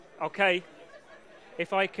Okay.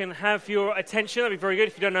 If I can have your attention, that'd be very good.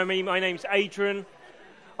 If you don't know me, my name's Adrian.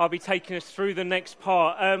 I'll be taking us through the next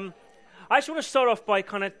part. I just want to start off by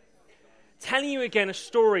kind of telling you again a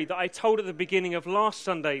story that I told at the beginning of last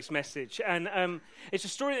Sunday's message. And it's a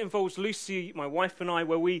story that involves Lucy, my wife, and I,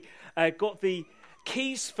 where we got the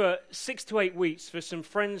keys for 6 to 8 weeks for some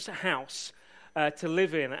friend's house to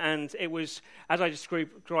live in, and it was, as I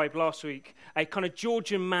described last week, a kind of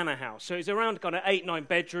Georgian manor house. So it's around kind of 8-9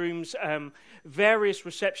 bedrooms, various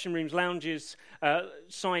reception rooms, lounges,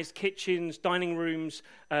 sized kitchens, dining rooms,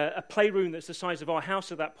 a playroom that's the size of our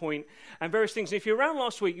house at that point, and various things. And if you're around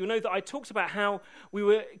last week, you'll know that I talked about how we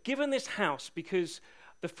were given this house because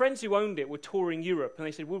the friends who owned it were touring Europe, and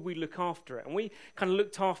they said, would we look after it? And we kind of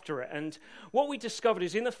looked after it. And what we discovered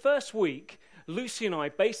is in the first week, Lucy and I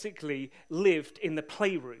basically lived in the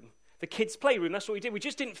playroom, the kids' playroom. That's what we did. We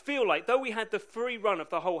just didn't feel like, though we had the free run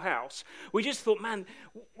of the whole house, we just thought, man,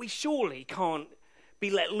 we surely can't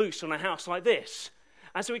be let loose on a house like this.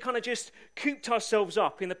 And so we kind of just cooped ourselves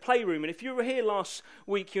up in the playroom. And if you were here last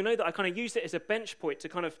week, you'll know that I kind of used it as a bench point to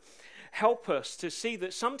kind of help us to see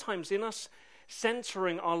that sometimes in us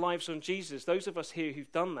centering our lives on Jesus, those of us here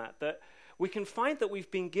who've done that we can find that we've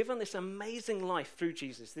been given this amazing life through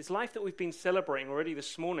Jesus, this life that we've been celebrating already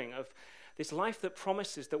this morning, of this life that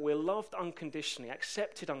promises that we're loved unconditionally,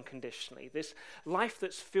 accepted unconditionally, this life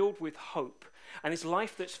that's filled with hope, and this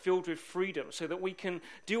life that's filled with freedom, so that we can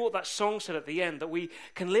do what that song said at the end, that we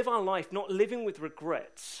can live our life not living with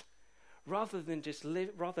regrets, rather than just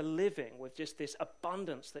living with just this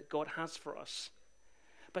abundance that God has for us.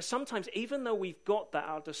 But sometimes, even though we've got that at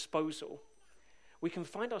our disposal, we can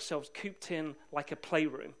find ourselves cooped in like a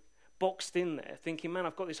playroom, boxed in there, thinking, man,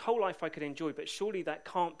 I've got this whole life I could enjoy, but surely that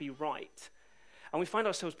can't be right. And we find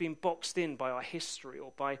ourselves being boxed in by our history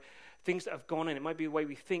or by things that have gone in. It might be the way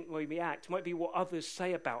we think, the way we act. It might be what others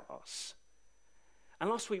say about us.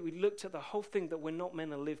 And last week we looked at the whole thing that we're not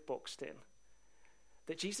meant to live boxed in.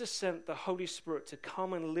 That Jesus sent the Holy Spirit to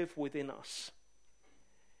come and live within us,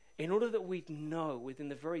 in order that we'd know within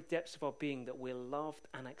the very depths of our being that we're loved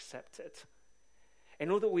and accepted. In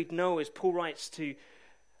order that we'd know, as Paul writes to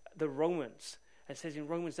the Romans, and says in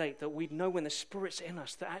Romans 8, that we'd know when the Spirit's in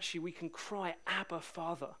us, that actually we can cry, Abba,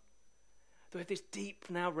 Father. That we have this deep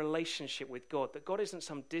now relationship with God, that God isn't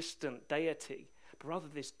some distant deity, but rather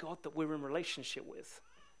this God that we're in relationship with.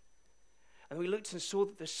 And we looked and saw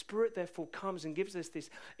that the Spirit therefore comes and gives us this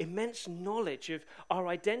immense knowledge of our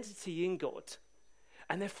identity in God,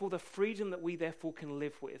 and therefore the freedom that we therefore can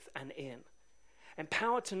live with and in.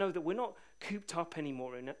 Empowered to know that we're not cooped up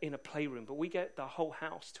anymore in a playroom, but we get the whole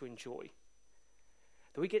house to enjoy.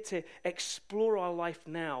 That we get to explore our life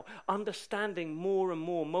now, understanding more and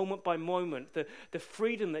more, moment by moment, the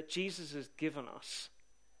freedom that Jesus has given us.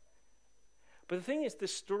 But the thing is, the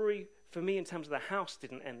story for me in terms of the house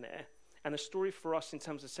didn't end there. And the story for us in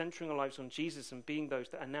terms of centering our lives on Jesus and being those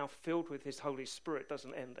that are now filled with his Holy Spirit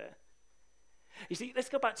doesn't end there. You see, let's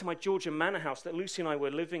go back to my Georgian manor house that Lucy and I were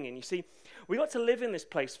living in. You see, we got to live in this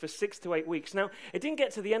place for 6 to 8 weeks. Now, it didn't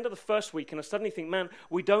get to the end of the first week and I suddenly think, man,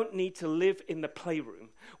 we don't need to live in the playroom.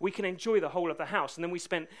 We can enjoy the whole of the house. And then we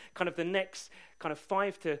spent kind of the next kind of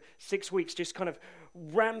 5 to 6 weeks just kind of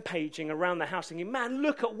rampaging around the house thinking, man,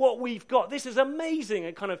 look at what we've got. This is amazing.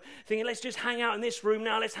 And kind of thinking, let's just hang out in this room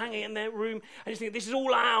now. Let's hang out in that room. And just think, this is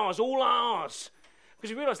all ours, all ours.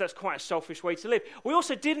 Because we realised that's quite a selfish way to live. We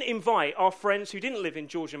also didn't invite our friends who didn't live in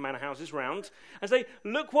Georgian manor houses round and say,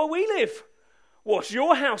 look where we live. What's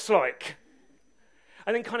your house like?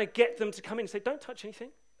 And then kind of get them to come in and say, don't touch anything.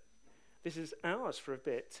 This is ours for a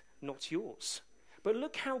bit, not yours. But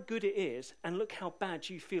look how good it is and look how bad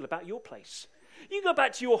you feel about your place. You go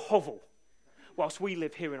back to your hovel whilst we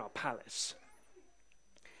live here in our palace.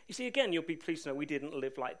 You see, again, you'll be pleased to know we didn't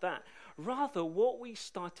live like that. Rather, what we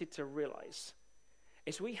started to realise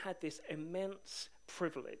is we had this immense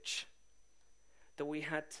privilege that we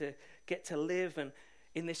had to get to live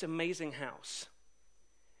in this amazing house.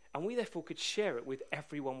 And we therefore could share it with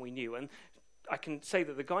everyone we knew. And I can say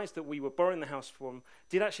that the guys that we were borrowing the house from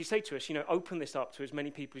did actually say to us, open this up to as many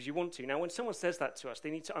people as you want to. Now, when someone says that to us, they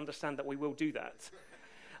need to understand that we will do that.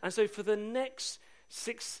 And so for the next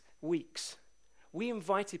 6 weeks, we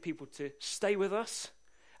invited people to stay with us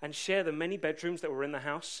and share the many bedrooms that were in the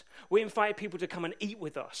house. We invited people to come and eat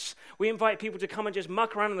with us. We invited people to come and just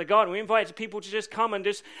muck around in the garden. We invited people to just come and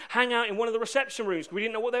just hang out in one of the reception rooms. We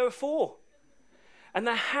didn't know what they were for. And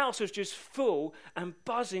the house was just full and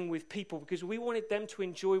buzzing with people because we wanted them to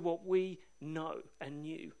enjoy what we know and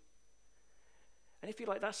knew. And if you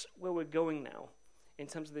like, that's where we're going now in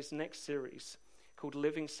terms of this next series called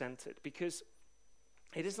Living Centered, because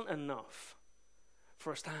it isn't enough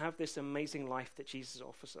for us to have this amazing life that Jesus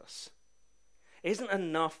offers us. It isn't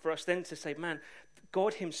enough for us then to say, man,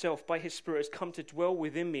 God himself, by his Spirit, has come to dwell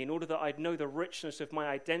within me in order that I'd know the richness of my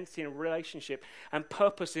identity and relationship and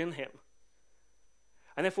purpose in him.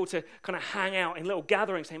 And therefore to kind of hang out in little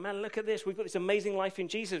gatherings saying, man, look at this. We've got this amazing life in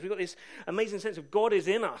Jesus. We've got this amazing sense of God is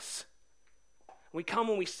in us. And we come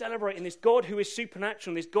and we celebrate in this God who is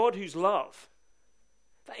supernatural, and this God who's love.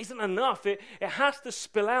 That isn't enough. It has to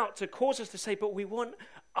spill out to cause us to say, but we want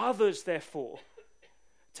others, therefore,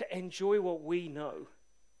 to enjoy what we know.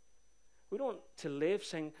 We don't want to live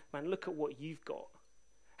saying, man, look at what you've got.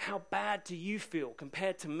 How bad do you feel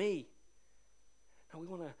compared to me? No, we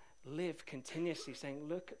want to live continuously saying,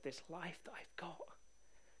 look at this life that I've got.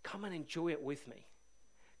 Come and enjoy it with me.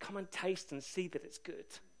 Come and taste and see that it's good.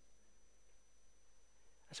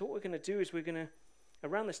 And so what we're going to do is we're going to,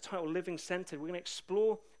 around this title, Living Centered, we're going to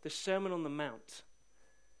explore the Sermon on the Mount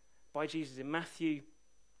by Jesus in Matthew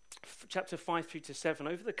chapter 5 through to 7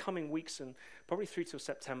 over the coming weeks and probably through till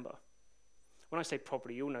September. When I say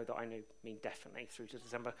probably, you'll know that I mean definitely through to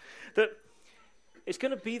December. That it's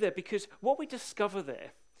going to be there because what we discover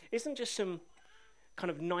there isn't just some kind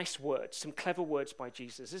of nice words, some clever words by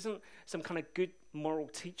Jesus, isn't some kind of good moral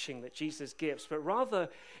teaching that Jesus gives, but rather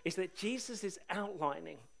is that Jesus is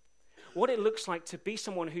outlining what it looks like to be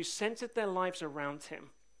someone who's centered their lives around him,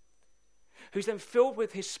 who's then filled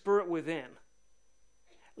with his Spirit within,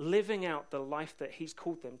 living out the life that he's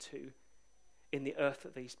called them to in the earth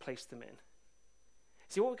that he's placed them in.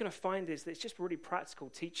 See, what we're going to find is that it's just really practical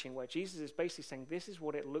teaching where Jesus is basically saying, this is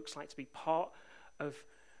what it looks like to be part of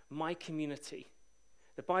my community.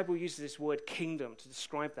 The Bible uses this word kingdom to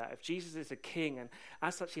describe that. If Jesus is a king, and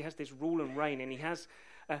as such he has this rule and reign, and he has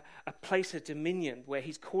a place of dominion where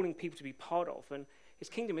he's calling people to be part of, and his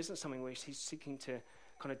kingdom isn't something where he's seeking to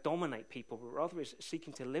kind of dominate people, but rather is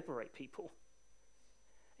seeking to liberate people.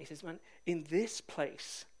 He says, man, in this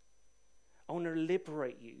place, I want to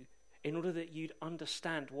liberate you in order that you'd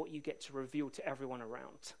understand what you get to reveal to everyone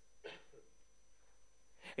around.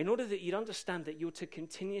 In order that you'd understand that you're to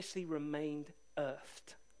continuously remain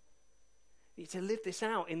earthed. You're to live this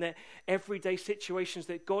out in the everyday situations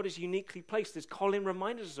that God has uniquely placed. As Colin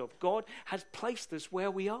reminded us of, God has placed us where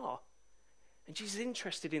we are. And Jesus is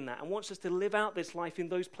interested in that and wants us to live out this life in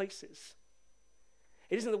those places.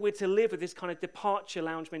 It isn't that we're to live with this kind of departure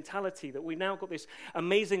lounge mentality, that we've now got this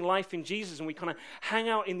amazing life in Jesus and we kind of hang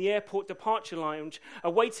out in the airport departure lounge,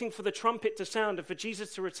 waiting for the trumpet to sound and for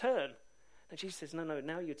Jesus to return. And Jesus says, no,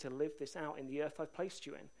 now you're to live this out in the earth I've placed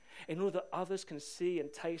you in order that others can see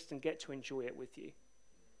and taste and get to enjoy it with you.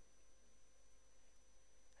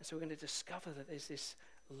 And so we're going to discover that there's this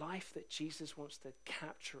life that Jesus wants to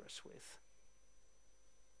capture us with,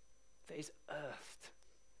 that is earthed.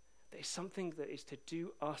 There is something that is to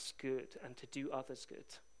do us good and to do others good.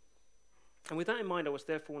 And with that in mind, I was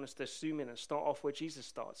therefore want us to zoom in and start off where Jesus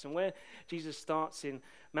starts. And where Jesus starts in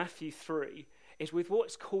Matthew 3 is with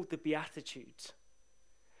what's called the Beatitudes.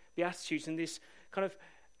 Beatitudes and this kind of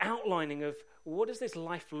outlining of what does this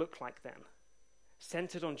life look like then?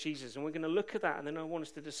 Centered on Jesus. And we're going to look at that, and then I want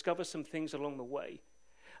us to discover some things along the way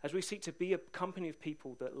as we seek to be a company of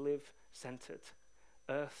people that live centered,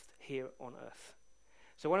 earth here on earth.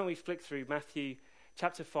 So why don't we flick through Matthew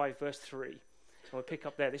chapter 5, verse 3. And we'll pick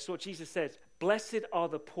up there. This is what Jesus says. Blessed are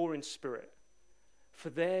the poor in spirit, for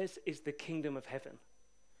theirs is the kingdom of heaven.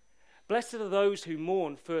 Blessed are those who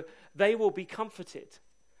mourn, for they will be comforted.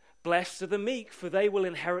 Blessed are the meek, for they will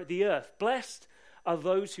inherit the earth. Blessed are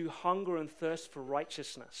those who hunger and thirst for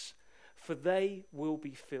righteousness, for they will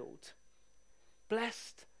be filled.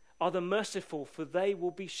 Blessed are the merciful, for they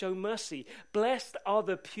will be shown mercy. Blessed are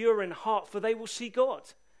the pure in heart, for they will see God.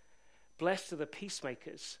 Blessed are the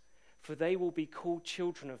peacemakers, for they will be called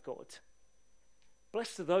children of God.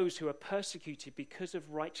 Blessed are those who are persecuted because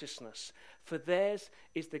of righteousness, for theirs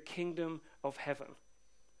is the kingdom of heaven.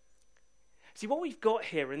 See, what we've got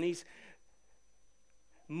here in these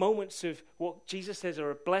moments of what Jesus says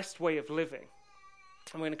are a blessed way of living,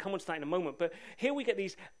 and we're going to come on to that in a moment, but here we get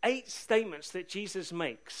these 8 statements that Jesus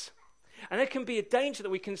makes. And there can be a danger that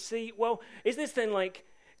we can see, well, is this then like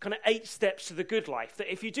kind of 8 steps to the good life?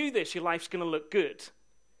 That if you do this, your life's going to look good.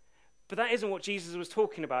 But that isn't what Jesus was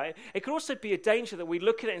talking about. It could also be a danger that we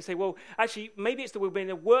look at it and say, well, actually, maybe it's that we're going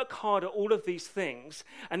to work hard at all of these things,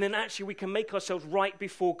 and then actually we can make ourselves right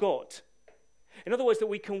before God. In other words, that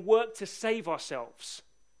we can work to save ourselves.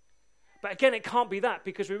 But again, it can't be that,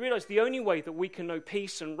 because we realize the only way that we can know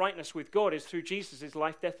peace and rightness with God is through Jesus'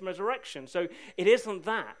 life, death, and resurrection. So it isn't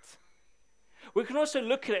that. We can also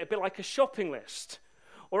look at it a bit like a shopping list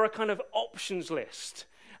or a kind of options list.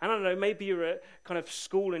 And I don't know, maybe you're at kind of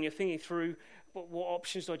school and you're thinking through, what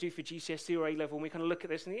options do I do for GCSE or A-level? And we kind of look at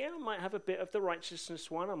this and I might have a bit of the righteousness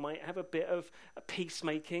one. I might have a bit of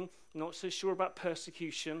peacemaking. Not so sure about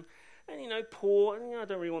persecution. And, poor, I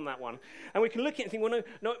don't really want that one. And we can look at it and think, well,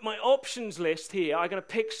 no, my options list here, I'm going to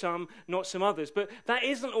pick some, not some others. But that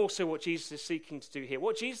isn't also what Jesus is seeking to do here.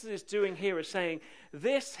 What Jesus is doing here is saying,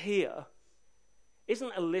 this here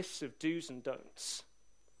isn't a list of do's and don'ts.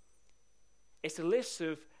 It's a list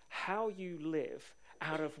of how you live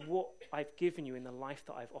out of what I've given you in the life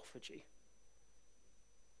that I've offered you.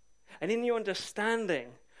 And in your understanding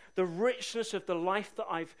the richness of the life that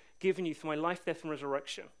I've given you through my life, death, and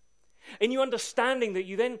resurrection, in your understanding that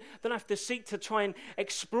you then don't have to seek to try and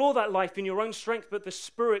explore that life in your own strength, but the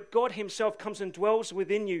Spirit, God himself, comes and dwells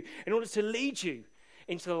within you in order to lead you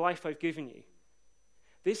into the life I've given you.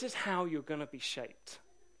 This is how you're going to be shaped.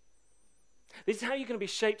 This is how you're going to be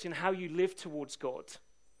shaped in how you live towards God.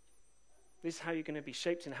 This is how you're going to be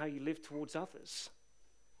shaped in how you live towards others.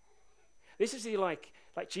 This is like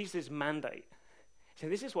Jesus' mandate. So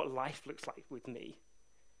this is what life looks like with me.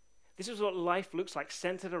 This is what life looks like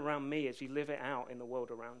centered around me as you live it out in the world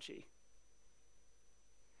around you.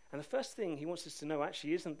 And the first thing he wants us to know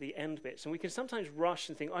actually isn't the end bits. And we can sometimes rush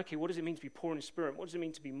and think, okay, what does it mean to be poor in spirit? What does it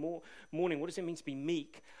mean to be mourning? What does it mean to be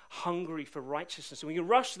meek, hungry for righteousness? And we can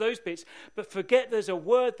rush those bits, but forget there's a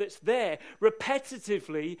word that's there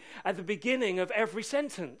repetitively at the beginning of every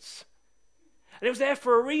sentence. And it was there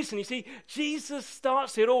for a reason. You see, Jesus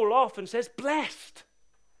starts it all off and says, blessed.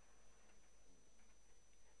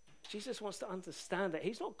 Jesus wants to understand that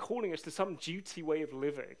he's not calling us to some duty way of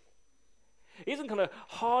living. He isn't kind of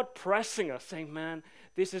hard pressing us, saying, man,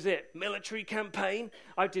 this is it. Military campaign.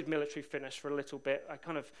 I did military fitness for a little bit. I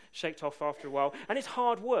kind of shaked off after a while. And it's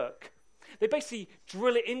hard work. They basically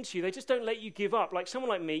drill it into you. They just don't let you give up. Like someone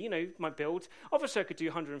like me, my build. Obviously, I could do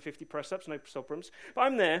 150 press-ups, no problems. But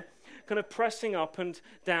I'm there, kind of pressing up and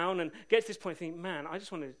down and get to this point thinking, man, I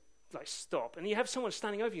just want to stop. And you have someone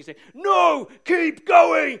standing over you saying, no, keep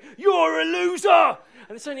going. You're a loser. And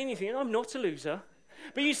they're saying anything. I'm not a loser.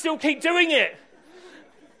 But you still keep doing it.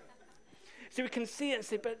 So we can see it and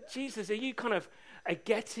say, but Jesus, are you kind of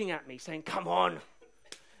getting at me, saying, come on,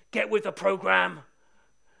 get with the program.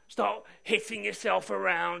 Start hitting yourself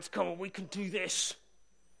around. Come on, we can do this.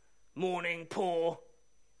 Mourning, poor.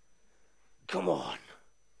 Come on.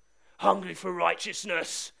 Hungry for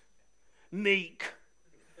righteousness. Meek.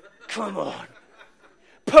 Come on.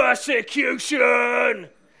 Persecution.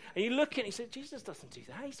 And you look at it and you say, Jesus doesn't do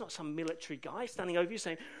that. He's not some military guy standing over you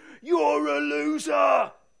saying, you're a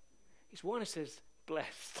loser. He's one who says,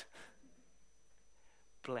 blessed.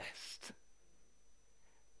 Blessed.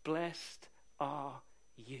 Blessed are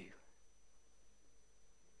you.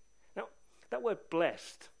 Now, that word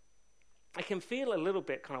blessed, it can feel a little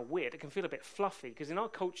bit kind of weird. It can feel a bit fluffy because in our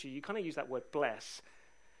culture, you kind of use that word bless.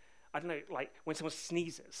 I don't know, like when someone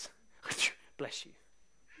sneezes, bless you.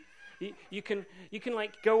 You can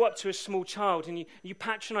like go up to a small child and you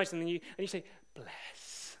patronize them and you say,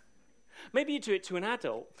 bless. Maybe you do it to an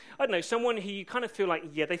adult. I don't know, someone who you kind of feel like,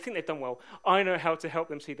 yeah, they think they've done well. I know how to help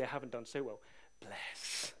them see they haven't done so well.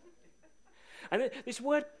 Bless. And this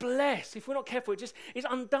word bless, if we're not careful, it's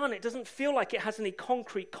undone. It doesn't feel like it has any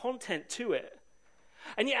concrete content to it.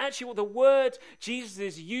 And yet actually what the word Jesus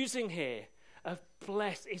is using here of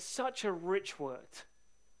bless is such a rich word.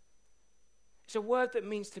 It's a word that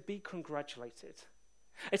means to be congratulated.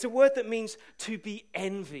 It's a word that means to be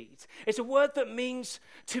envied. It's a word that means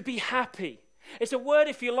to be happy. It's a word,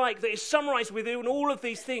 if you like, that is summarized within all of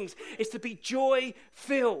these things. It's to be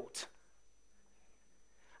joy-filled.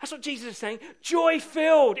 That's what Jesus is saying.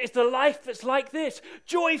 Joy-filled is the life that's like this.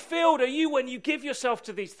 Joy-filled are you when you give yourself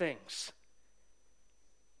to these things.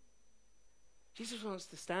 Jesus wants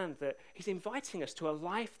to understand that he's inviting us to a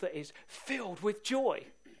life that is filled with joy.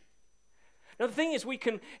 Now, the thing is, we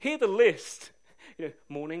can hear the list,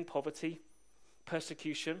 mourning, poverty,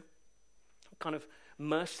 persecution, kind of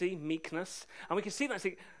mercy, meekness, and we can see that and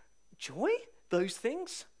think, joy? Those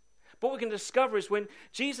things? But what we can discover is when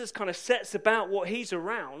Jesus kind of sets about what he's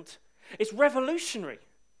around, it's revolutionary.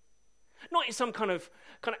 Not in some kind of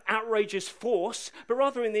outrageous force, but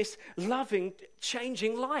rather in this loving,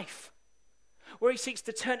 changing life, where he seeks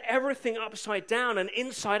to turn everything upside down and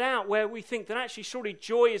inside out, where we think that actually surely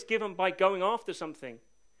joy is given by going after something.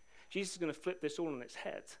 Jesus is going to flip this all on its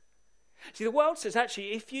head. See, the world says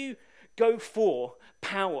actually if you go for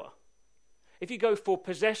power, if you go for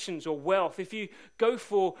possessions or wealth, if you go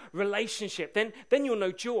for relationship, then you'll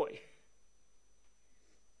know joy.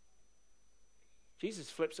 Jesus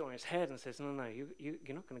flips it on his head and says, no,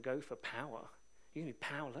 you're not going to go for power. You're going to be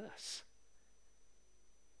powerless.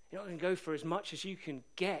 You're not going to go for as much as you can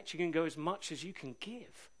get. You're going to go as much as you can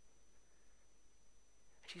give.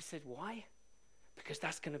 And she said, why? Because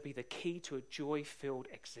that's going to be the key to a joy-filled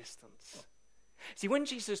existence. See, when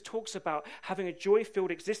Jesus talks about having a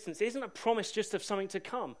joy-filled existence, it isn't a promise just of something to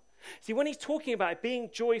come. See, when he's talking about it being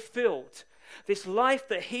joy-filled, this life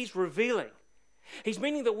that he's revealing, he's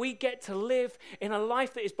meaning that we get to live in a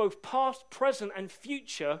life that is both past, present, and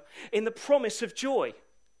future in the promise of joy.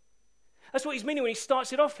 That's what he's meaning when he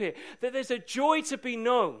starts it off here, that there's a joy to be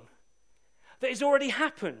known that has already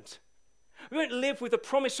happened. We don't live with the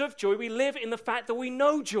promise of joy, we live in the fact that we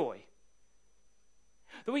know joy.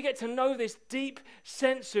 That we get to know this deep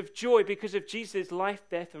sense of joy because of Jesus' life,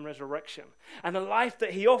 death, and resurrection. And the life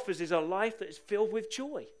that he offers is a life that is filled with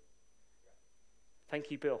joy.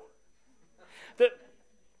 Thank you, Bill. That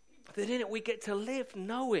in it we get to live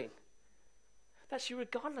knowing that actually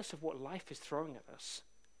regardless of what life is throwing at us,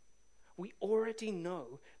 we already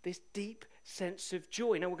know this deep sense of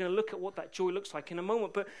joy. Now we're going to look at what that joy looks like in a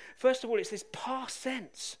moment. But first of all, it's this past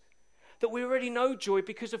sense that we already know joy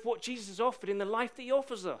because of what Jesus offered in the life that he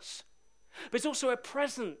offers us. But it's also a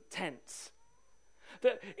present tense.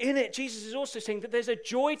 That in it, Jesus is also saying that there's a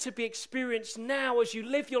joy to be experienced now as you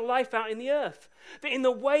live your life out in the earth. That in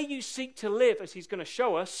the way you seek to live, as he's going to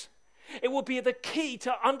show us, it will be the key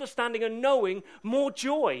to understanding and knowing more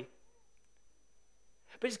joy.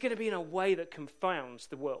 But it's going to be in a way that confounds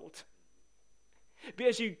the world. But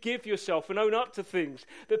as you give yourself and own up to things,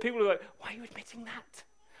 that people are like, why are you admitting that?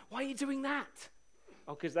 Why are you doing that?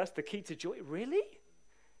 Oh, because that's the key to joy. Really?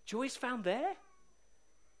 Joy is found there?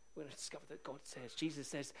 We're going to discover that God says, Jesus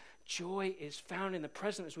says, joy is found in the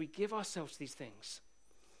present as we give ourselves to these things.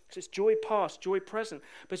 So it's joy past, joy present,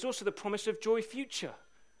 but it's also the promise of joy future.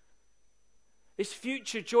 This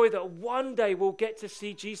future joy that one day we'll get to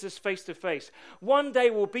see Jesus face to face. One day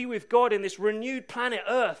we'll be with God in this renewed planet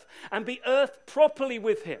Earth and be earthed properly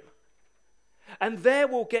with him. And there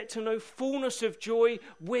we'll get to know fullness of joy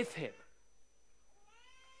with him.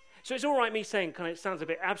 So it's all right me saying, it sounds a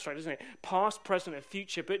bit abstract, doesn't it? Past, present, and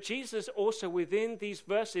future. But Jesus also within these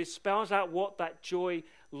verses spells out what that joy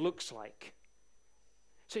looks like.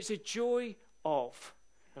 So it's a joy of,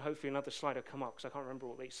 and hopefully another slide will come up because I can't remember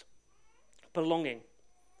all these. Belonging.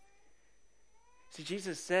 See,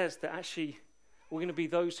 Jesus says that actually we're going to be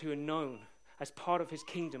those who are known as part of his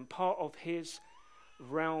kingdom, part of his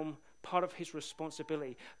realm, part of his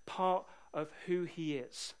responsibility, part of who he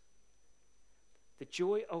is. The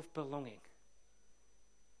joy of belonging.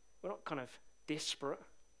 We're not kind of disparate.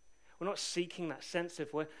 We're not seeking that sense of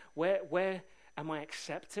where am I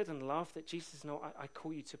accepted and loved, that Jesus, no, I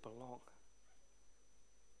call you to belong.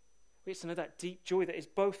 We get to know that deep joy that is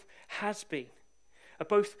both has been, and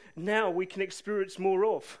both now we can experience more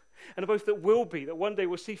of, and both that will be, that one day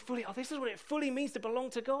we'll see fully, this is what it fully means to belong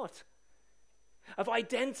to God. Of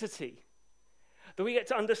identity. That we get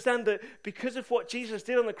to understand that because of what Jesus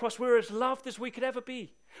did on the cross, we're as loved as we could ever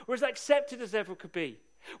be. We're as accepted as ever could be.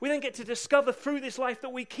 We then get to discover through this life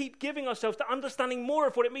that we keep giving ourselves to understanding more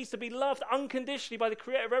of what it means to be loved unconditionally by the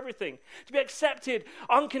creator of everything. To be accepted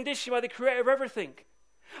unconditionally by the creator of everything.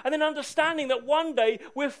 And then understanding that one day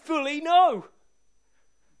we'll fully know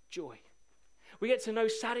joy. We get to know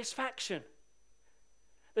satisfaction.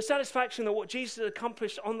 The satisfaction that what Jesus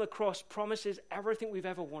accomplished on the cross promises everything we've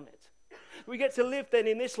ever wanted. We get to live then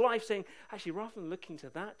in this life saying, actually, rather than looking to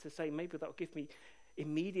that to say maybe that will give me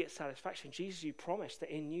immediate satisfaction, Jesus, you promised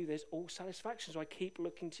that in you there's all satisfaction, so I keep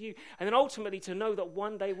looking to you. And then ultimately to know that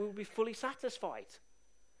one day we will be fully satisfied.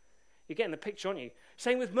 You're getting the picture, aren't you?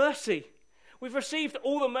 Same with mercy. We've received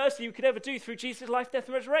all the mercy you could ever do through Jesus' life, death,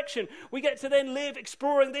 and resurrection. We get to then live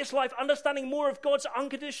exploring this life, understanding more of God's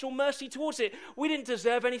unconditional mercy towards it. We didn't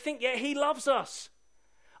deserve anything, yet he loves us.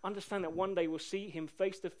 Understand that one day we'll see him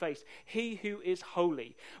face to face, he who is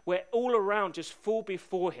holy, where all around just fall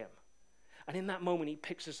before him. And in that moment, he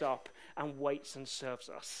picks us up and waits and serves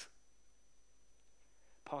us.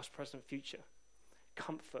 Past, present, future.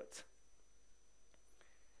 Comfort.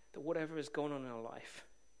 That whatever has gone on in our life,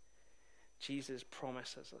 Jesus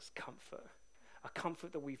promises us comfort. A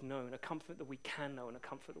comfort that we've known, a comfort that we can know, and a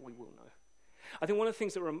comfort that we will know. I think one of the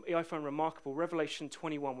things that I find remarkable, Revelation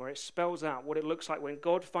 21, where it spells out what it looks like when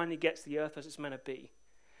God finally gets the earth as it's meant to be.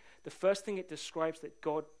 The first thing it describes that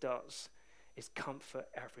God does is comfort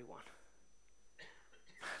everyone.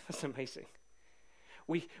 That's amazing.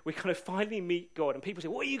 We kind of finally meet God, and people say,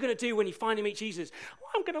 what are you going to do when you finally meet Jesus?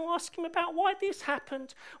 Well, I'm going to ask him about why this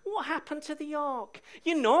happened. What happened to the ark?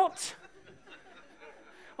 You're not.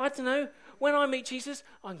 I don't know. When I meet Jesus,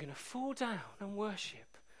 I'm going to fall down and worship.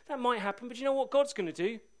 That might happen, but you know what God's going to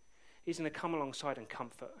do? He's going to come alongside and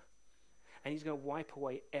comfort. and he's going to wipe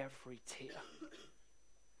away every tear.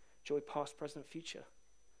 Joy past, present, future.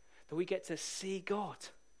 That we get to see God.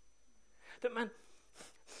 That, man,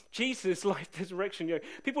 Jesus' life, resurrection,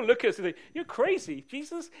 people look at us and say, you're crazy.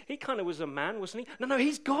 Jesus, he kind of was a man, wasn't he? No,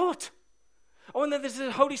 he's God. Oh, and then there's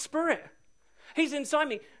the Holy Spirit. He's inside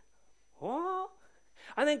me. What?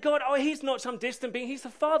 And then God, he's not some distant being. He's the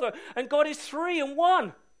Father. And God is 3 in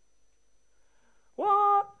 1.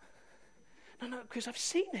 What? No, because I've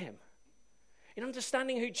seen him. In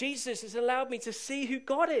understanding who Jesus has allowed me to see who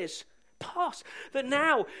God is. Past. That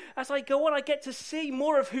now, as I go on, I get to see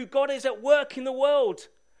more of who God is at work in the world.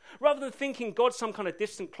 Rather than thinking God's some kind of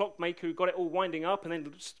distant clockmaker who got it all winding up and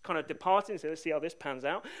then just kind of departing and say, let's see how this pans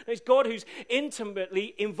out. No, it's God who's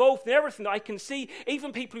intimately involved in everything that I can see.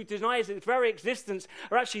 Even people who deny his very existence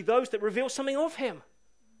are actually those that reveal something of him.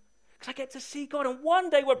 Because I get to see God, and one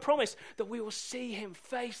day we're promised that we will see him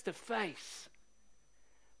face to face.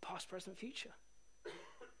 Past, present, future.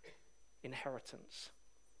 Inheritance.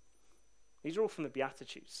 These are all from the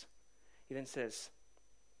Beatitudes. He then says,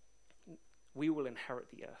 we will inherit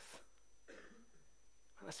the earth.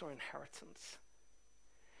 And that's our inheritance.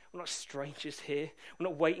 We're not strangers here. We're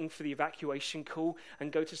not waiting for the evacuation call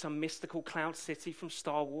and go to some mystical cloud city from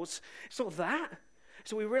Star Wars. It's not that.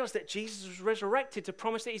 So we realize that Jesus was resurrected to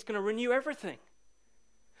promise that he's going to renew everything.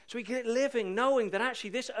 So we get living knowing that actually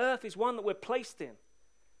this earth is one that we're placed in.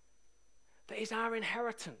 That is our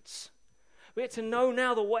inheritance. We get to know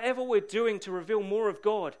now that whatever we're doing to reveal more of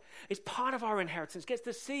God is part of our inheritance. Gets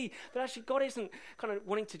to see that actually God isn't kind of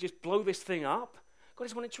wanting to just blow this thing up. God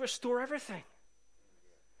is wanting to restore everything.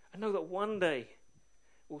 And know that one day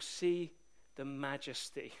we'll see the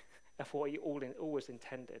majesty of what he always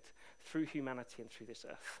intended through humanity and through this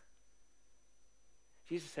earth.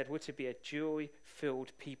 Jesus said we're to be a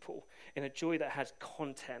joy-filled people, in a joy that has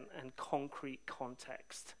content and concrete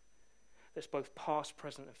context. That's both past,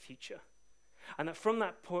 present, and future. And that from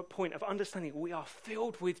that point of understanding, we are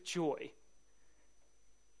filled with joy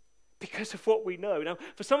because of what we know. Now,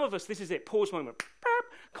 for some of us, this is it. Pause moment.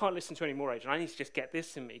 Can't listen to any more, Adrian. I need to just get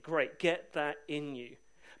this in me. Great. Get that in you.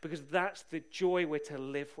 Because that's the joy we're to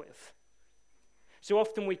live with. So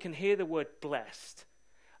often we can hear the word blessed,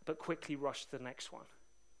 but quickly rush to the next one.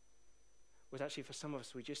 Whereas actually for some of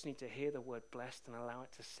us, we just need to hear the word blessed and allow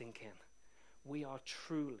it to sink in. We are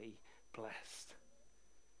truly blessed.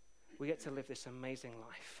 We get to live this amazing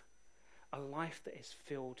life, a life that is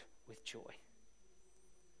filled with joy.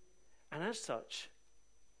 And as such,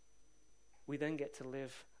 we then get to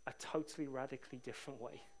live a totally radically different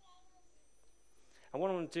way. And what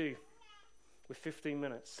I want to do with 15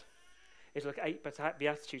 minutes is look at 8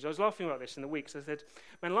 Beatitudes. I was laughing about this in the week, so I said,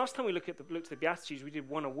 man, last time we looked at the Beatitudes, we did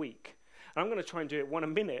one a week. And I'm going to try and do it one a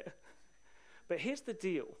minute. But here's the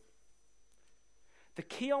deal. The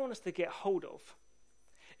key I want us to get hold of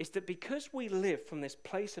is that because we live from this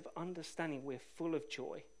place of understanding we're full of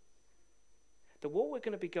joy, that what we're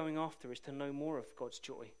going to be going after is to know more of God's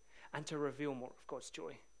joy and to reveal more of God's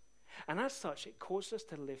joy. And as such, it causes us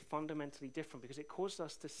to live fundamentally different because it causes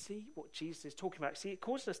us to see what Jesus is talking about. See, it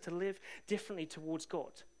causes us to live differently towards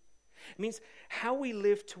God. It means how we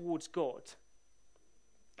live towards God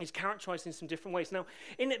is characterized in some different ways. Now,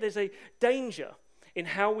 in it, there's a danger in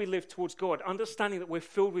how we live towards God, understanding that we're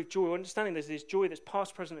filled with joy, understanding there's this joy that's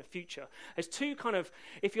past, present, and future. There's two kind of,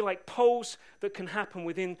 if you like, poles that can happen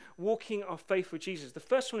within walking our faith with Jesus. The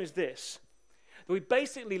first one is this, that we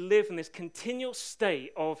basically live in this continual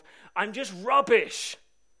state of, I'm just rubbish.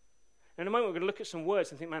 And in a moment, we're going to look at some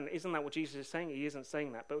words and think, man, isn't that what Jesus is saying? He isn't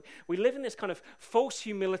saying that. But we live in this kind of false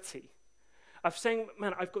humility of saying,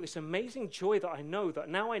 man, I've got this amazing joy that I know that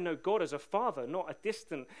now I know God as a father, not a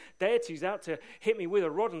distant deity who's out to hit me with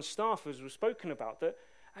a rod and staff, as was spoken about, that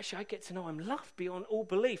actually I get to know I'm loved beyond all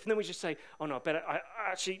belief. And then we just say, oh no,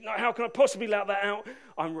 how can I possibly let that out?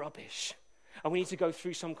 I'm rubbish. And we need to go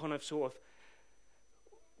through some kind of sort of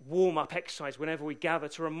warm-up exercise whenever we gather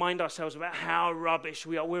to remind ourselves about how rubbish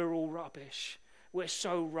we are. We're all rubbish. We're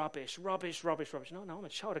so rubbish. Rubbish. No, I'm a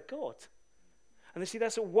child of God. And you see,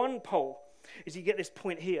 that's at one pole. Is you get this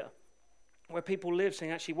point here where people live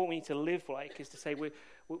saying actually what we need to live like is to say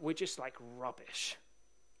we're just like rubbish.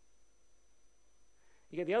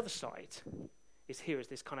 You get the other side is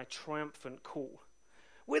this kind of triumphant call.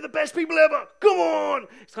 We're the best people ever. Come on.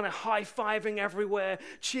 It's kind of high-fiving everywhere,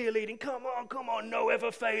 cheerleading. Come on. No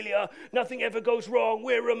ever failure. Nothing ever goes wrong.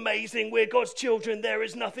 We're amazing. We're God's children. There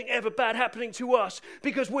is nothing ever bad happening to us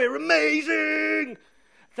because we're amazing.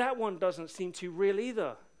 That one doesn't seem too real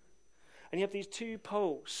either. And you have these two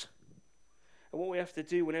poles. And what we have to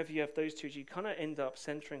do whenever you have those two is you kind of end up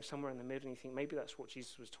centering somewhere in the middle and you think maybe that's what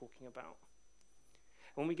Jesus was talking about.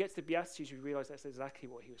 When we get to the Beatitudes, we realize that's exactly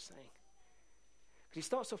what he was saying. Because he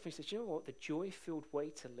starts off and he says, you know what? The joy-filled way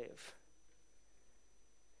to live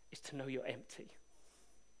is to know you're empty.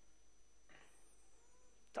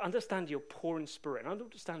 To understand you're poor in spirit, and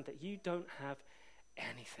understand that you don't have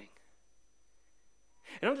anything.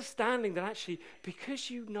 And understanding that actually, because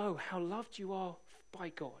you know how loved you are by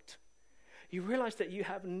God, you realize that you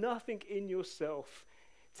have nothing in yourself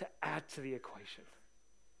to add to the equation.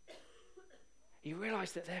 You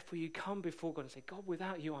realize that therefore you come before God and say, God,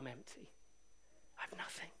 without you I'm empty. I have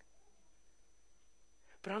nothing.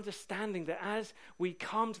 But understanding that as we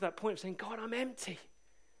come to that point of saying, God, I'm empty,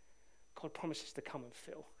 God promises to come and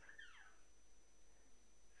fill.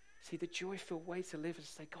 See, the joy-filled way to live is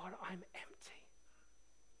to say, God, I'm empty.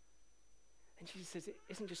 And Jesus says, it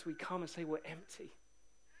isn't just we come and say we're empty.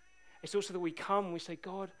 It's also that we come and we say,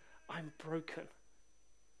 God, I'm broken.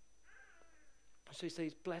 So he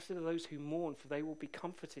says, blessed are those who mourn, for they will be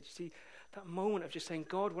comforted. You see, that moment of just saying,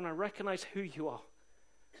 God, when I recognize who you are,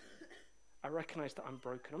 I recognize that I'm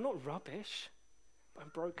broken. I'm not rubbish, but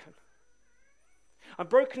I'm broken. I'm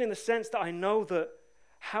broken in the sense that I know that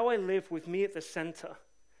how I live with me at the center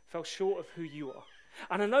fell short of who you are.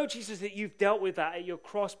 And I know, Jesus, that you've dealt with that at your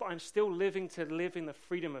cross, but I'm still living to live in the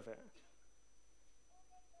freedom of it.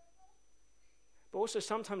 But also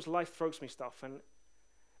sometimes life throws me stuff and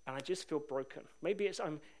I just feel broken. Maybe it's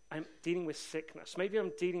I'm dealing with sickness. Maybe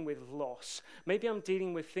I'm dealing with loss. Maybe I'm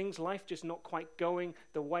dealing with things, life just not quite going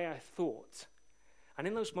the way I thought. And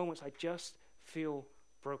in those moments, I just feel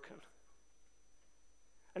broken.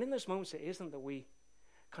 And in those moments, it isn't that we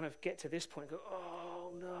kind of get to this point and go,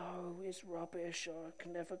 oh no, it's rubbish, I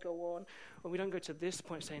can never go on. Or we don't go to this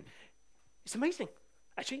point saying, it's amazing.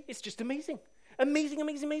 Actually, it's just amazing. Amazing,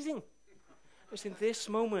 amazing, amazing. It's in this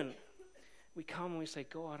moment we come and we say,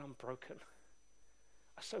 God, I'm broken.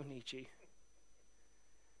 I so need you.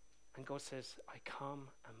 And God says, I come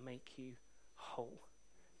and make you whole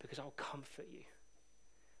because I'll comfort you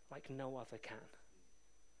like no other can.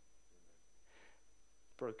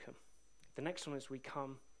 Broken. The next one is we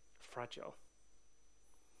come fragile.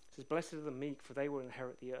 It says, blessed are the meek, for they will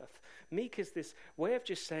inherit the earth. Meek is this way of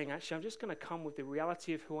just saying, actually, I'm just going to come with the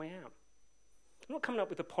reality of who I am. I'm not coming up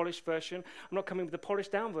with a polished version. I'm not coming with a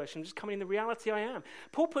polished down version. I'm just coming in the reality I am.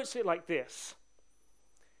 Paul puts it like this.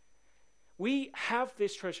 We have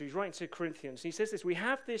this treasure. He's writing to Corinthians. He says this. We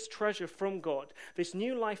have this treasure from God, this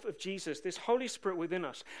new life of Jesus, this Holy Spirit within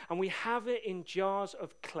us, and we have it in jars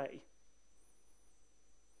of clay.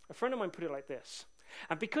 A friend of mine put it like this.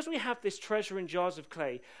 And because we have this treasure in jars of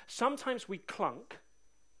clay, sometimes we clunk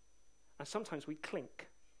and sometimes we clink.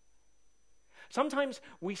 Sometimes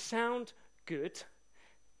we sound good,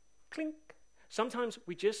 clink. Sometimes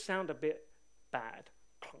we just sound a bit bad,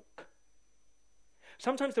 clunk.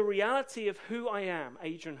 Sometimes the reality of who I am,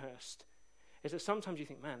 Adrian Hurst, is that sometimes you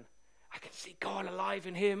think, man, I can see God alive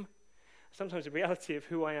in him. Sometimes the reality of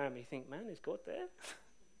who I am, you think, man, is God there?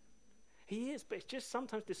 He is, but it's just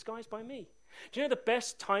sometimes disguised by me. Do you know the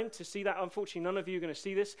best time to see that? Unfortunately, none of you are going to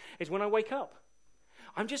see this, is when I wake up.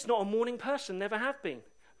 I'm just not a morning person, never have been.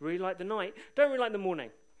 Really like the night, don't really like the morning.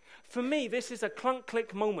 For me, this is a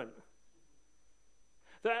clunk-click moment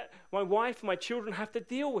that my wife and my children have to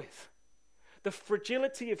deal with. The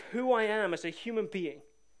fragility of who I am as a human being.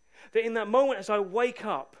 That in that moment as I wake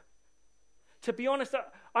up, to be honest,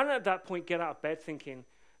 I don't at that point get out of bed thinking,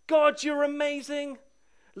 God, you're amazing.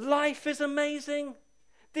 Life is amazing.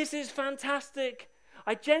 This is fantastic.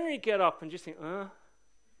 I generally get up and just think,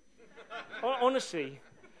 honestly.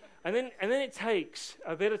 And then it takes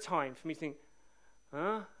a bit of time for me to think,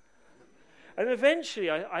 And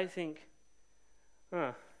eventually I think,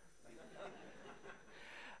 And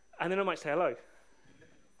then I might say hello.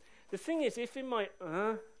 The thing is, if in my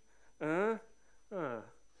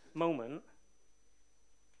moment,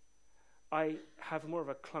 I have more of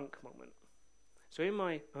a clunk moment. So in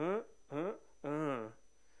my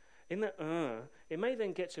in the it may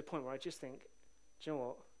then get to a point where I just think, do you know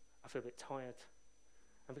what? I feel a bit tired.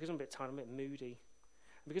 And because I'm a bit tired, I'm a bit moody.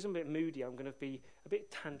 And because I'm a bit moody, I'm going to be a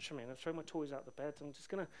bit tantrumy. I'll throw my toys out the bed. I'm just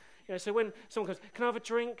going to, so when someone goes, can I have a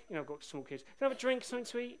drink? I've got small kids. Can I have a drink, something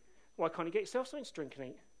to eat? Why can't you get yourself something to drink and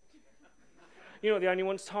eat? You're not the only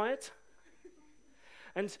one's tired.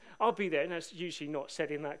 And I'll be there, and that's usually not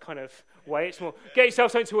said in that kind of way. It's more, get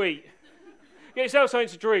yourself something to eat. Get yourself something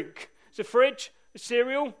to drink. It's a fridge, a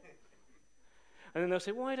cereal. And then they'll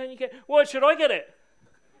say, why don't you get, why should I get it?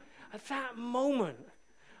 At that moment,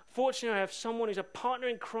 fortunately, I have someone who's a partner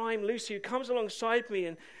in crime, Lucy, who comes alongside me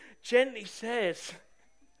and gently says,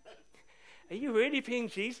 are you really being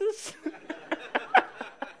Jesus?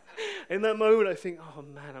 In that moment, I think, oh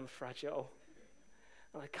man, I'm fragile.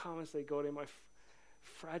 And I come and say, God, in my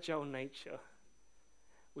fragile nature,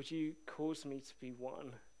 would you cause me to be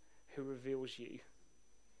one who reveals you?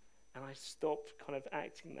 And I stopped kind of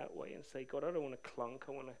acting that way and say, God, I don't want to clunk,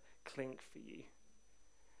 I want to clink for you.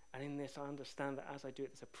 And in this, I understand that as I do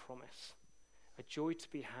it, there's a promise, a joy to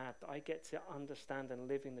be had, that I get to understand and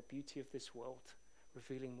live in the beauty of this world,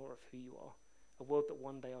 revealing more of who you are, a world that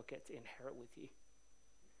one day I'll get to inherit with you.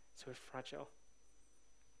 So we're fragile.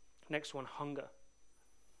 Next one, hunger.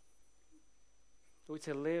 We're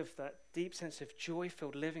to live that deep sense of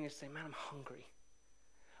joy-filled living and say, man, I'm hungry.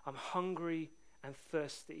 I'm hungry and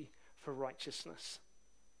thirsty for righteousness.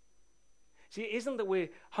 See, it isn't that we're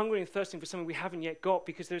hungry and thirsting for something we haven't yet got,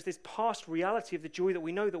 because there's this past reality of the joy that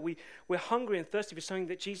we know, that we're hungry and thirsty for something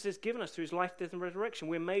that Jesus has given us through his life, death, and resurrection.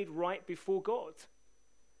 We're made right before God.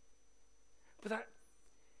 But that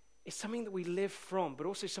is something that we live from, but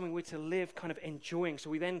also something we're to live kind of enjoying. So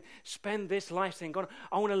we then spend this life saying, God,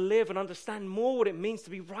 I want to live and understand more what it means to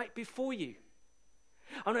be right before you.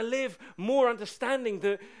 I want to live more understanding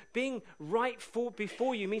that being right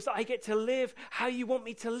before you means that I get to live how you want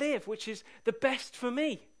me to live, which is the best for me.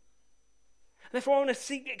 And therefore, I want to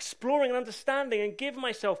seek exploring and understanding and give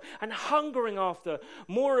myself and hungering after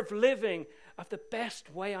more of living of the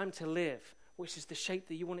best way I'm to live, which is the shape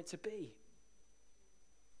that you want it to be.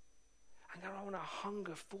 And God, I want to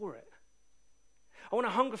hunger for it. I want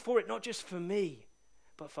to hunger for it not just for me,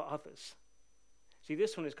 but for others. See,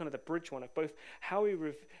 this one is kind of the bridge one of both how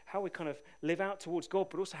we kind of live out towards God,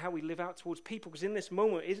 but also how we live out towards people. Because in this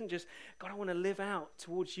moment, it isn't just, God, I want to live out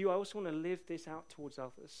towards you. I also want to live this out towards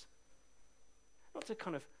others. Not to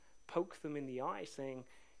kind of poke them in the eye saying,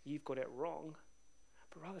 you've got it wrong,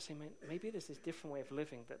 but rather say, man, maybe there's this different way of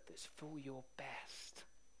living that's for your best.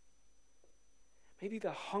 Maybe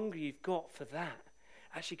the hunger you've got for that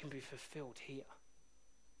actually can be fulfilled here.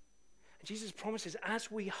 And Jesus promises,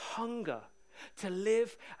 as we hunger to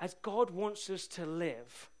live as God wants us to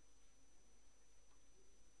live,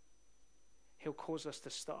 he'll cause us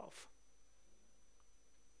to starve.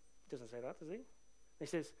 He doesn't say that, does he? He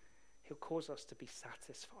says he'll cause us to be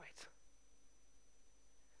satisfied.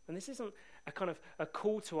 And this isn't a kind of a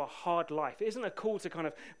call to a hard life. It isn't a call to kind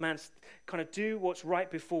of do what's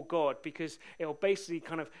right before God because it'll basically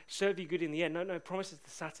kind of serve you good in the end. No, it promises to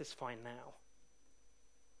satisfy now,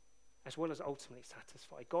 as well as ultimately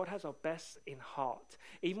satisfy. God has our best in heart.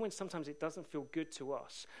 Even when sometimes it doesn't feel good to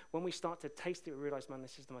us, when we start to taste it, we realize, man,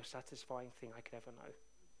 this is the most satisfying thing I could ever know.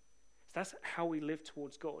 So that's how we live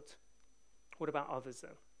towards God. What about others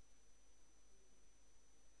then?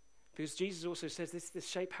 Because Jesus also says this is the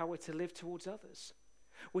shape how we're to live towards others.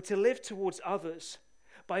 We're to live towards others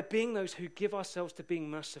by being those who give ourselves to being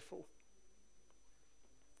merciful.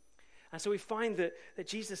 And so we find that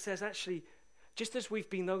Jesus says, actually, just as we've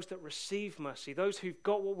been those that receive mercy, those who've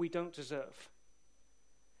got what we don't deserve,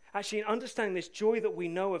 actually in understanding this joy that we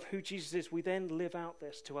know of who Jesus is, we then live out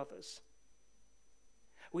this to others.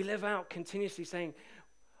 We live out continuously saying,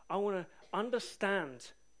 I want to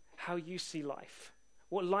understand how you see life,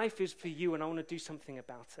 what life is for you, and I want to do something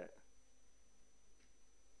about it.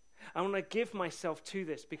 I want to give myself to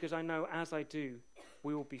this because I know as I do,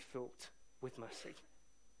 we will be filled with mercy.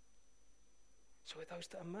 So we're those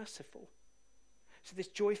that are merciful. So this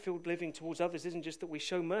joy-filled living towards others isn't just that we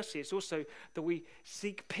show mercy, it's also that we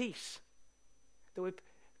seek peace, that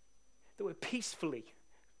we're peacefully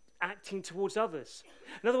acting towards others.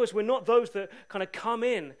 In other words, we're not those that kind of come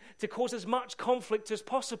in to cause as much conflict as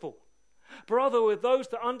possible, but rather we're those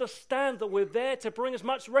that understand that we're there to bring as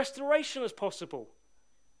much restoration as possible.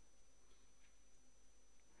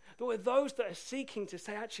 But we're those that are seeking to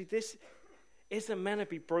say, actually, this isn't meant to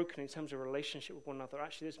be broken in terms of relationship with one another.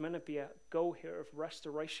 Actually, there's meant to be a goal here of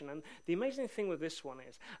restoration. And the amazing thing with this one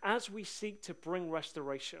is, as we seek to bring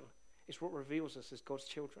restoration, is what reveals us as God's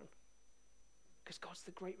children. Because God's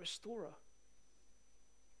the great restorer.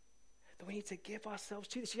 That we need to give ourselves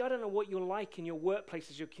to this. See, I don't know what you're like in your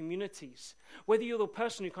workplaces, your communities. Whether you're the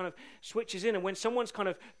person who kind of switches in, and when someone's kind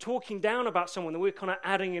of talking down about someone, that we're kind of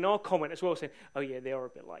adding in our comment as well, saying, oh yeah, they are a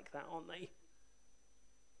bit like that, aren't they?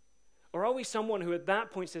 Or are we someone who at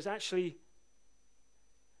that point says, actually,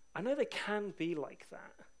 I know they can be like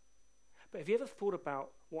that, but have you ever thought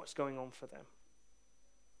about what's going on for them?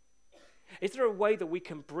 Is there a way that we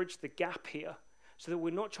can bridge the gap here so that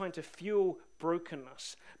we're not trying to fuel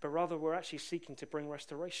brokenness, but rather we're actually seeking to bring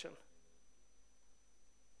restoration?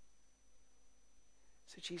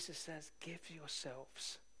 So Jesus says, give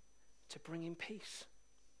yourselves to bring in peace.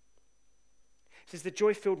 He says the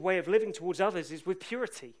joy-filled way of living towards others is with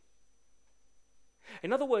purity.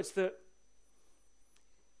 In other words, that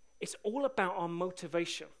it's all about our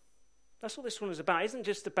motivation. That's what this one is about. It isn't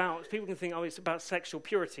just about, people can think, oh, it's about sexual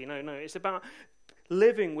purity. No, it's about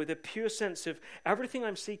living with a pure sense of everything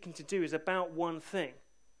I'm seeking to do is about one thing.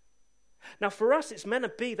 Now, for us, it's meant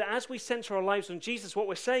to be that as we center our lives on Jesus, what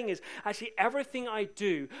we're saying is, actually, everything I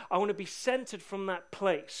do, I want to be centered from that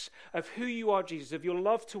place of who you are, Jesus, of your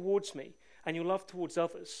love towards me and your love towards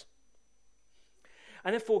others.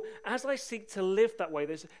 And therefore, as I seek to live that way,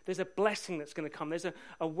 there's a blessing that's going to come. There's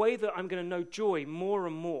a way that I'm going to know joy more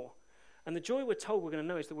and more. And the joy we're told we're going to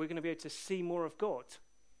know is that we're going to be able to see more of God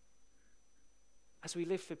as we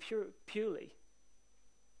live for purely.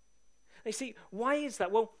 And you see, why is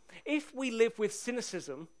that? Well, if we live with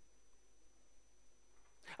cynicism,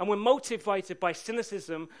 and we're motivated by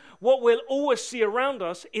cynicism, what we'll always see around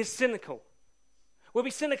us is cynical. We'll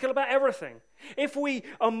be cynical about everything. If we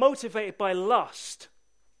are motivated by lust,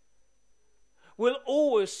 we'll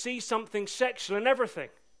always see something sexual in everything.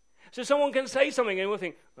 So someone can say something and we'll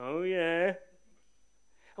think, oh yeah. And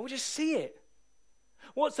we'll just see it.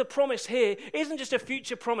 What's the promise here isn't just a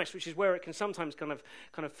future promise, which is where it can sometimes kind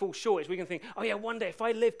of fall short. Is we can think, oh yeah, one day if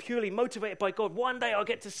I live purely motivated by God, one day I'll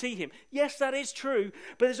get to see him. Yes, that is true,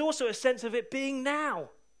 but there's also a sense of it being now.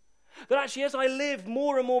 That actually as I live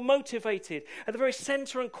more and more motivated, at the very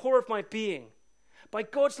center and core of my being, by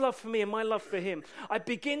God's love for me and my love for him, I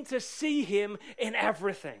begin to see him in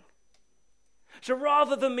everything. So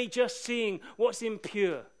rather than me just seeing what's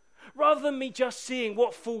impure, rather than me just seeing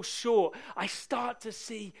what falls short, I start to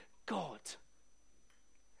see God.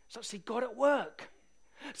 Start to see God at work.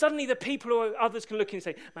 Suddenly the people or others can look and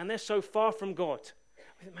say, man, they're so far from God.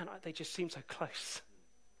 I think, man, they just seem so close.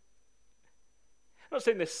 I'm not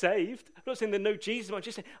saying they're saved. I'm not saying they know Jesus. I'm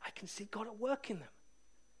just saying I can see God at work in them.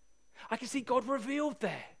 I can see God revealed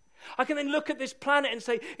there. I can then look at this planet and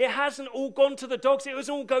say, it hasn't all gone to the dogs. It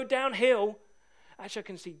doesn't all go downhill. Actually, I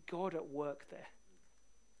can see God at work there.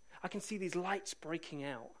 I can see these lights breaking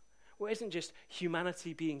out. Well, it isn't just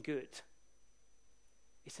humanity being good.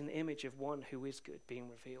 It's an image of one who is good being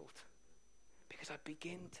revealed. Because I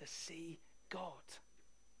begin to see God.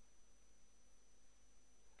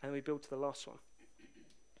 And then we build to the last one.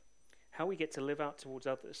 How we get to live out towards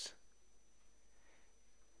others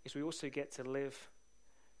is we also get to live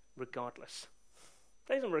regardless.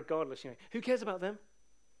 That isn't regardless, who cares about them?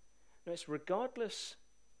 No, it's regardless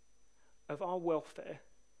of our welfare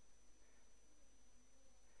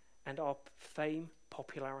and our fame,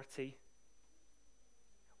 popularity,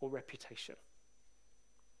 or reputation.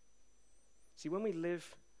 See, when we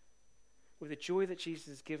live with the joy that Jesus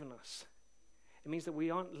has given us, it means that we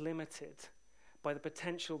aren't limited by the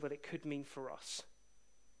potential that it could mean for us.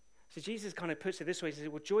 So Jesus kind of puts it this way, he says,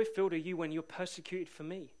 well, joy-filled are you when you're persecuted for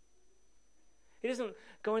me. He doesn't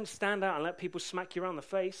go and stand out and let people smack you around the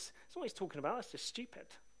face. That's not what he's talking about. That's just stupid.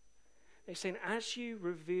 He's saying, as you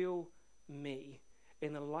reveal me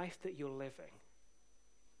in the life that you're living,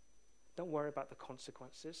 don't worry about the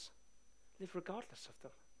consequences. Live regardless of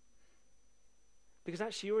them. Because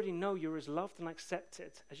actually you already know you're as loved and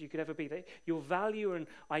accepted as you could ever be. Your value and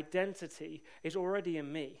identity is already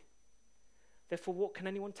in me. Therefore, what can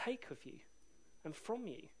anyone take of you and from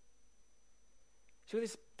you? So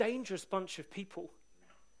this dangerous bunch of people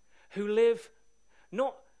who live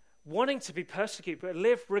not wanting to be persecuted, but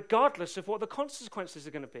live regardless of what the consequences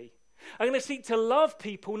are going to be. I'm going to seek to love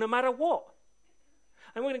people no matter what.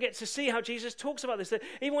 And we're going to get to see how Jesus talks about this. That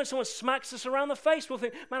even when someone smacks us around the face, we'll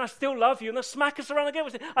think, man, I still love you. And they'll smack us around again.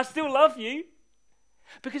 We'll say, I still love you.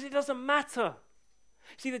 Because it doesn't matter.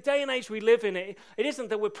 See, the day and age we live in, it isn't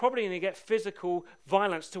that we're probably going to get physical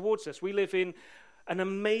violence towards us. We live in an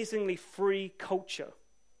amazingly free culture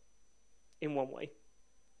in one way.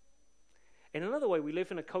 In another way, we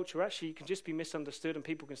live in a culture where actually you can just be misunderstood and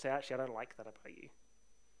people can say, actually, I don't like that about you.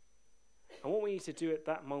 And what we need to do at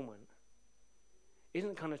that moment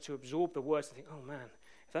isn't kind of to absorb the words and think, oh man,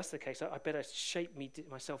 if that's the case, I better shape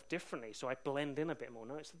myself differently so I blend in a bit more.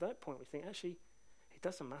 No, it's at that point we think, actually, it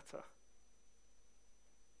doesn't matter.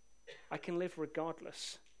 I can live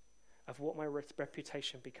regardless of what my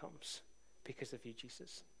reputation becomes because of you,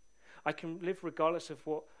 Jesus. I can live regardless of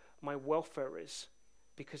what my welfare is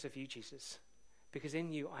because of you, Jesus. Because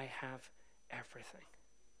in you I have everything.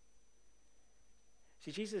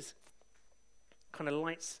 See, Jesus kind of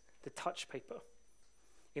lights the touch paper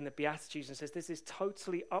in the Beatitudes and says, this is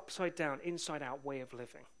totally upside down, inside out way of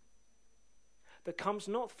living that comes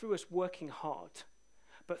not through us working hard,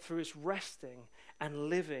 but through us resting and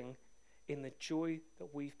living in the joy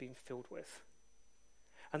that we've been filled with.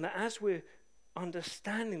 And that as we're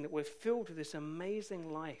understanding that we're filled with this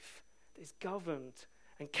amazing life that is governed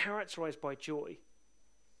and characterized by joy,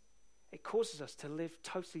 it causes us to live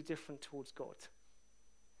totally different towards God.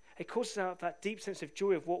 It causes out that deep sense of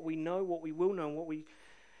joy of what we know, what we will know, and what we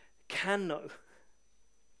can know.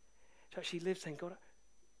 To actually live saying, God,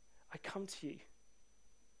 I come to you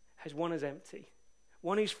as one who's empty,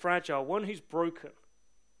 one who's fragile, one who's broken,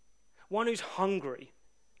 one who's hungry,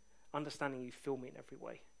 understanding you fill me in every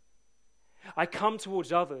way. I come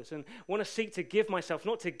towards others and want to seek to give myself,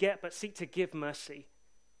 not to get, but seek to give mercy.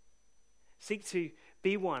 Seek to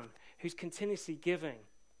be one who's continuously giving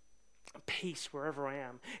peace wherever I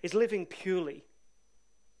am, is living purely,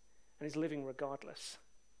 and is living regardless.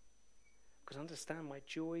 Because understand, my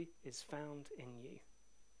joy is found in you.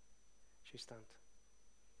 Should we stand?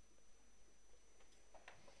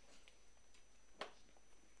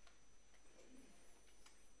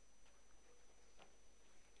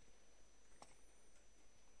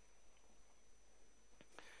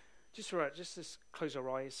 Just close our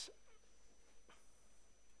eyes.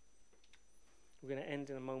 We're going to end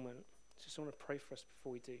in a moment. Just want to pray for us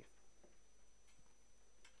before we do.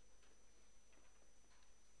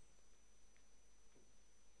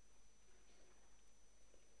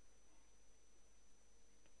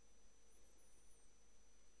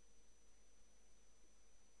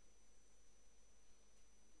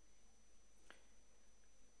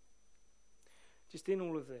 Just in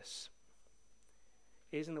all of this,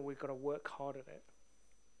 it isn't that we've got to work hard at it.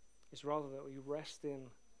 It's rather that we rest in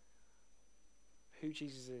who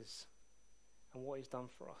Jesus is and what he's done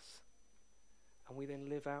for us. And we then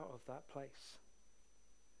live out of that place.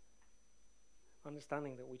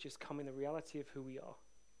 Understanding that we just come in the reality of who we are.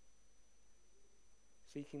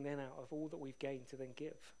 Seeking then out of all that we've gained to then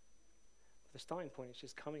give. But the starting point is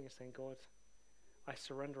just coming and saying, God, I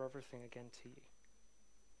surrender everything again to you.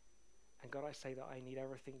 And God, I say that I need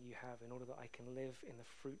everything you have in order that I can live in the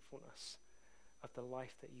fruitfulness of the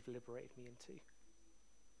life that you've liberated me into.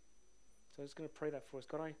 So I'm just going to pray that for us.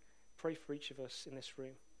 God, I pray for each of us in this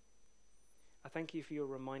room. I thank you for your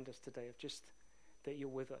reminders today of just that you're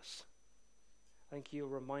with us. I thank you for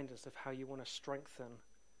your reminders of how you want to strengthen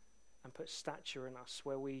and put stature in us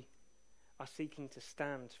where we are seeking to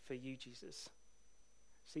stand for you, Jesus.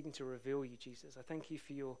 Seeking to reveal you, Jesus. I thank you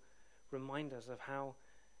for your reminders of how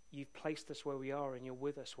you've placed us where we are and you're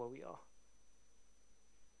with us where we are.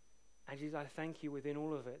 And Jesus, I thank you within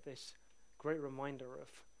all of it, this great reminder of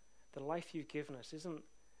the life you've given us isn't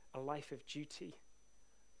a life of duty,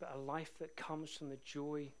 but a life that comes from the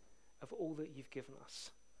joy of all that you've given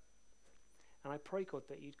us. And I pray, God,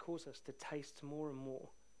 that you'd cause us to taste more and more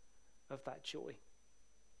of that joy,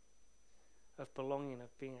 of belonging,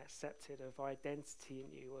 of being accepted, of identity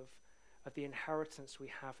in you, of the inheritance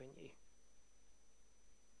we have in you.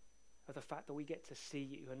 Of the fact that we get to see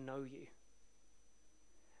you and know you.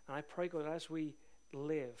 And I pray, God, as we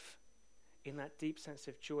live in that deep sense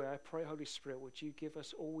of joy, I pray, Holy Spirit, would you give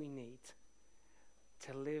us all we need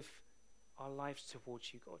to live our lives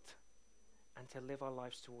towards you, God, and to live our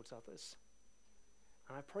lives towards others.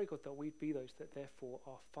 And I pray, God, that we'd be those that therefore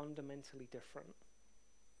are fundamentally different.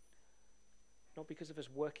 Not because of us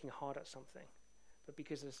working hard at something, but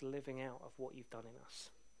because of us living out of what you've done in us.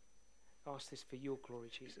 I ask this for your glory,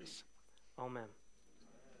 Jesus. Amen.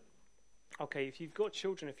 Okay, if you've got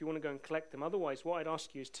children, if you want to go and collect them. Otherwise, what I'd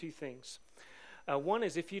ask you is two things. One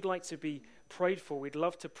is if you'd like to be prayed for, we'd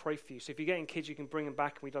love to pray for you. So if you're getting kids, you can bring them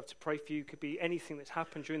back and we'd love to pray for you. It could be anything that's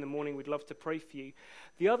happened during the morning, we'd love to pray for you.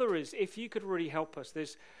 The other is if you could really help us,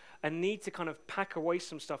 there's a need to kind of pack away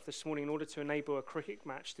some stuff this morning in order to enable a cricket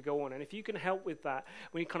match to go on. And if you can help with that,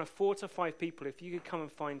 we need kind of 4 to 5 people. If you could come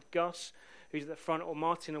and find Gus, who's at the front, or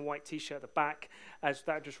Martin in a white t-shirt at the back, as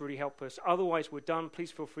that would just really help us. Otherwise, we're done.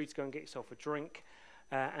 Please feel free to go and get yourself a drink,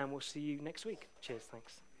 and we'll see you next week. Cheers,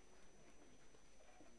 thanks.